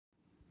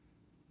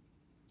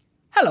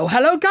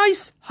Hello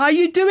guys, how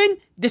you doing?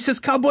 This is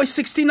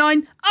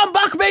Cowboy69. I'm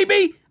back,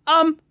 baby.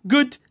 I'm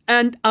good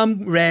and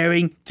I'm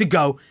raring to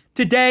go.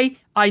 Today,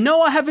 I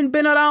know I haven't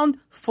been around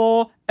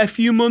for a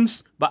few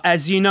months, but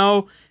as you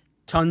know,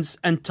 tons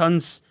and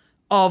tons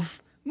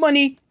of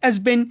money has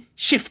been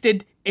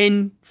shifted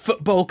in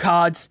football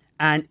cards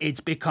and it's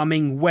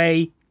becoming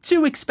way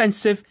too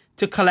expensive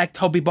to collect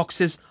hobby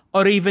boxes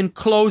or even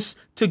close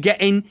to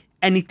getting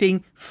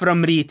anything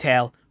from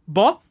retail.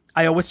 But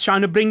I always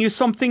trying to bring you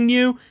something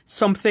new,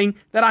 something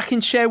that I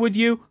can share with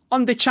you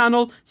on the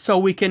channel so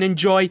we can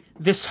enjoy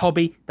this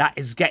hobby that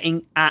is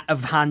getting out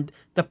of hand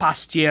the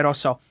past year or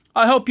so.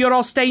 I hope you're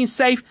all staying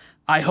safe.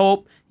 I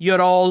hope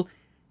you're all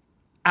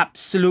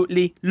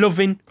absolutely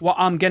loving what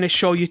I'm going to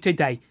show you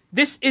today.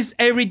 This is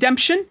a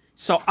redemption,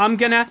 so I'm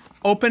going to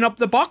open up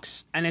the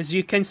box, and as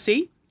you can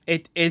see,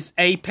 it is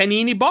a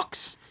Panini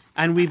box,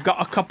 and we've got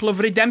a couple of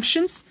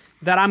redemptions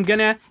that I'm going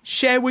to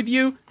share with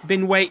you.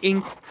 Been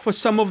waiting for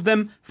some of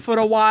them for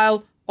a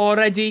while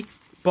already,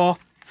 but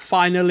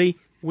finally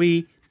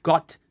we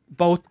got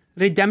both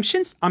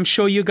redemptions. I'm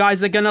sure you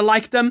guys are going to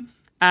like them,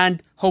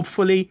 and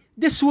hopefully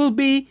this will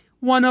be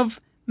one of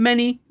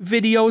many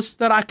videos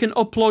that I can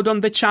upload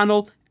on the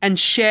channel and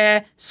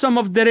share some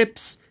of the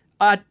rips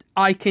that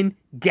I can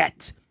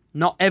get.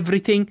 Not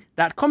everything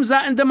that comes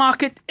out in the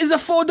market is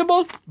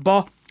affordable,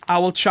 but I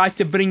will try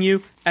to bring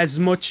you as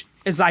much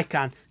as I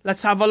can.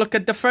 Let's have a look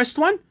at the first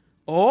one.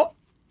 Oh,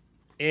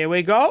 here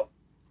we go.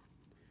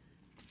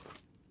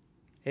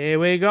 Here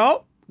we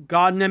go.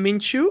 Gardner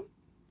Minshew.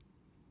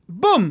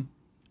 Boom.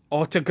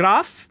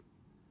 Autograph.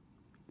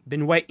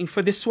 Been waiting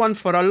for this one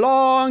for a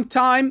long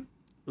time.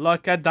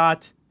 Look at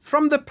that.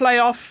 From the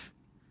playoff.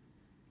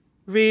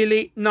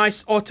 Really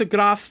nice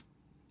autograph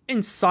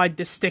inside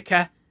the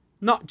sticker.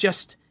 Not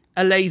just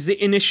a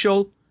lazy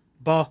initial,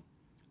 but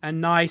a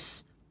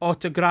nice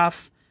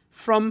autograph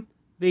from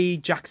the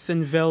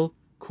Jacksonville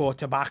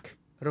quarterback.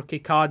 Rookie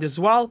card as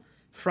well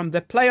from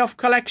the playoff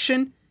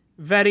collection.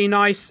 Very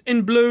nice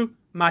in blue,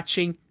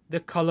 matching the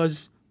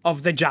colors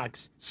of the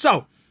Jags.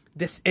 So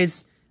this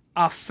is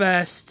our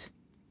first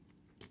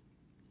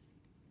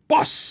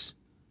boss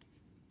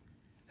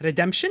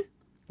redemption.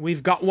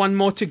 We've got one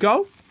more to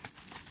go.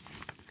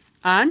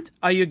 And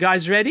are you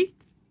guys ready?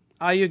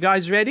 Are you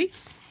guys ready?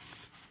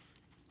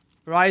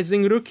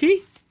 Rising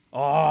rookie.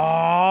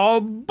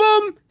 Oh,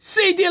 boom!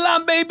 CD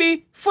Lamb,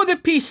 baby, for the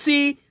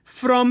PC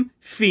from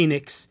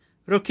Phoenix.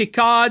 Rookie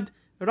card,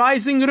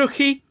 rising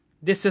rookie.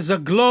 This is a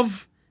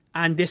glove,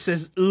 and this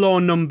is low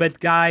numbered,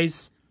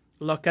 guys.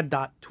 Look at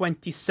that,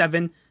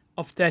 27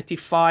 of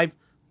 35.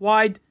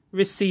 Wide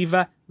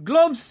receiver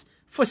gloves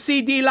for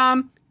CD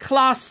Lamb,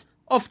 class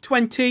of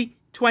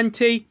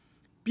 2020.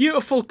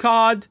 Beautiful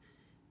card,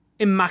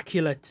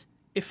 immaculate.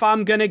 If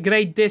I'm going to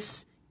grade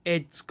this,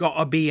 it's got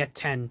to be a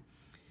 10.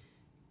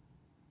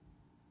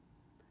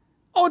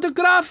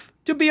 Autograph,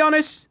 to be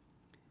honest,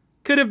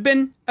 could have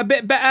been a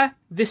bit better.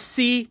 The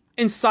C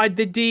inside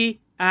the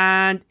D,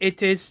 and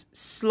it is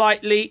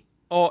slightly,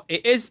 or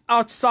it is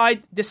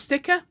outside the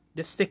sticker.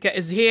 The sticker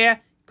is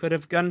here. Could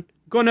have gone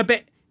a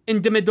bit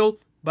in the middle,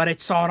 but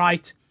it's all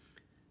right.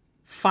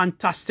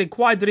 Fantastic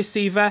wide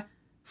receiver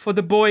for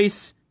the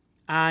boys,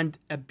 and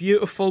a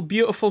beautiful,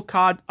 beautiful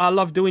card. I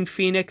love doing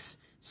Phoenix,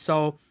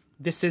 so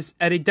this is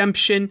a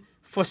redemption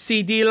for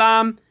CD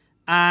Lamb,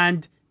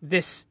 and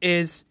this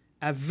is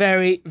a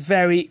very,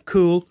 very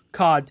cool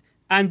card.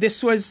 And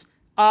this was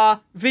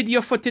our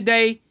video for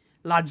today,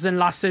 lads and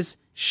lasses.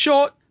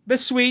 Short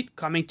but sweet,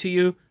 coming to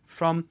you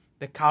from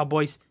the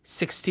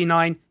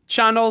Cowboys69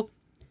 channel.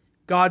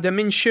 Gardner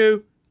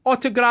Minshew,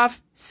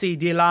 autograph,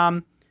 CD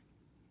Lamb.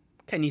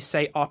 Can you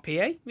say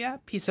RPA? Yeah,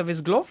 piece of his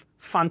glove.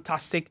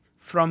 Fantastic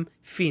from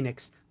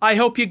Phoenix. I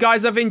hope you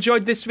guys have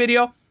enjoyed this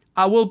video.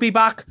 I will be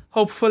back,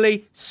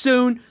 hopefully,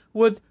 soon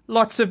with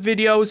lots of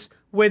videos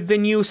with the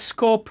new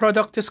Score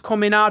product is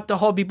coming out, the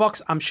hobby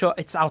box. I'm sure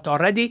it's out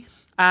already.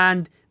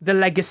 And the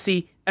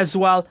Legacy as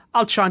well.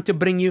 I'll try to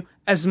bring you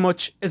as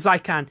much as I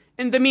can.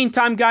 In the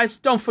meantime, guys,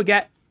 don't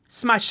forget,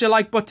 smash the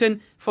like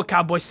button for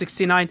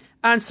Cowboy69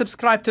 and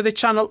subscribe to the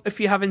channel if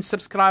you haven't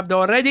subscribed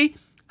already.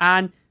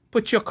 And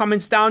put your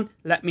comments down.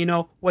 Let me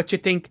know what you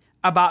think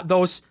about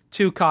those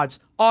two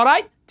cards. All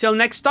right, till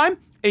next time,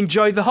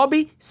 enjoy the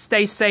hobby.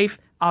 Stay safe.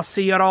 I'll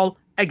see you all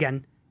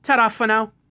again. Ta-ra for now.